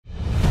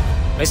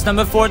Race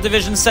number 4,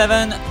 Division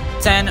 7,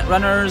 10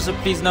 runners.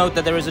 Please note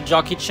that there is a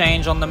jockey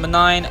change on number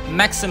 9,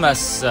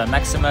 Maximus.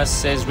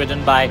 Maximus is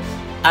ridden by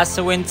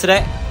Asawin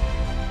today.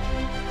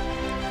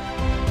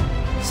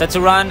 Set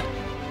to run.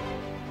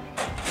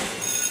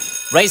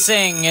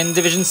 Racing in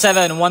Division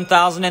 7,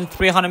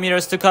 1,300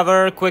 meters to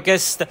cover.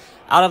 Quickest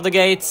out of the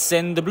gates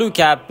in the blue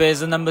cap is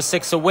the number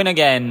 6, Win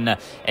Again.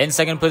 In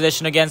second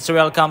position against the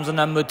rail comes the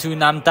number 2,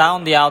 Namta.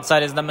 On the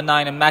outside is number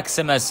 9,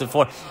 Maximus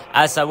for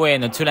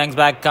Asawin. 2 lengths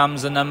back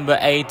comes the number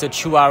 8,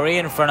 Chuari,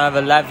 in front of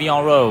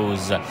Lavion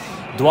Rose.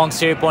 Duong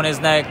Siripon is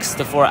next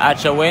for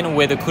Achawin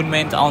with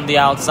Kunmint on the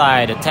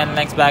outside. 10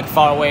 lengths back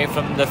far away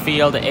from the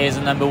field is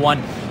the number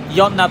 1,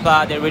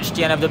 Yonnapa. They reach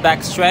the end of the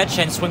back stretch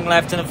and swing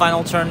left in the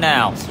final turn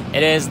now.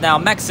 It is now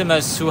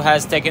Maximus who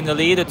has taken the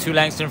lead, 2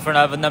 lengths in front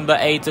of number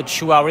 8,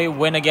 Chuari.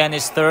 Win Again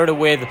is third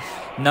with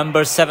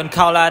number 7,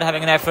 Kaolad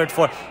having an effort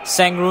for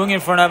Sengrung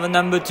in front of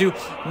number 2,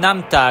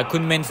 Namta.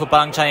 Kunmin for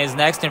Palangchan is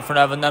next in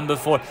front of number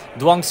 4,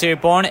 Duong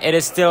Siripon. It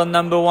is still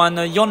number 1,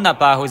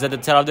 Yonnapa, who is at the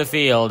tail of the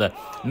field.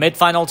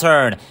 Mid-final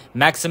turn,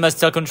 Maximus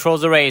still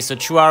controls the race.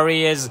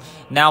 Chuari is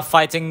now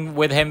fighting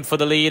with him for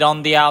the lead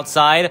on the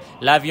outside.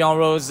 Lavion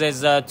Rose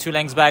is 2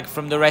 lengths back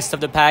from the rest of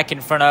the pack in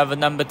front of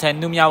number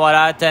 10,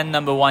 Numyawarat, and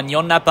number 1,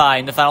 Yonnapa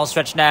in the final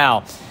stretch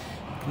now.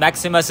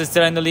 Maximus is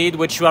still in the lead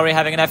with Chuari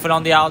having an effort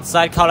on the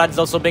outside. Kaolad is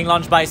also being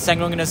launched by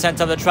Sengrung in the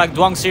center of the track.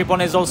 Duong Siripon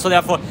is also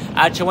there for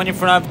Achawin in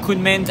front of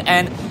Kunmint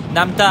and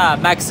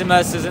Namta.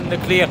 Maximus is in the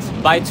clear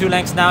by 2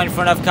 lengths now in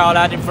front of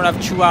Kaolad, in front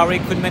of Chuari.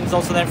 Kunmint is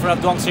also there in front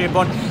of Duong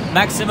Siripon.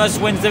 Maximus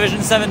wins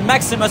Division 7.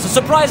 Maximus, a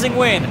surprising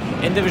win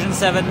in Division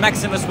 7.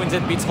 Maximus wins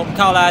it, beats home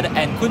Kaolad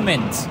and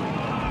Kunmint.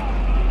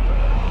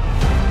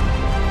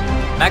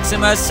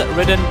 Maximus,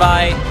 ridden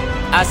by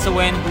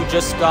Asawin, who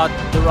just got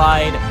the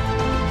ride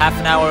half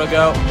an hour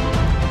ago,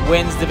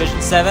 wins Division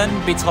 7,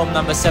 beats home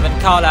number 7,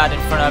 Kaolad, in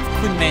front of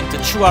Kunmint.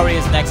 Chuari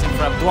is next in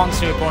front of Duong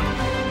Siripon.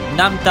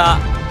 Namta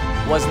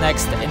was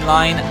next in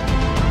line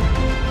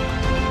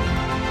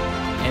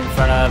in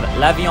front of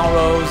Lavion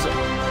Rose.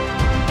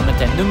 Number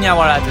 10,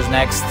 Numyawarat is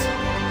next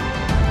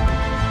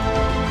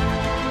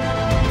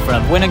in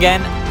front of Win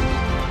Again.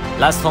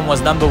 Last home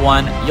was number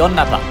 1,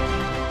 Yonnapa.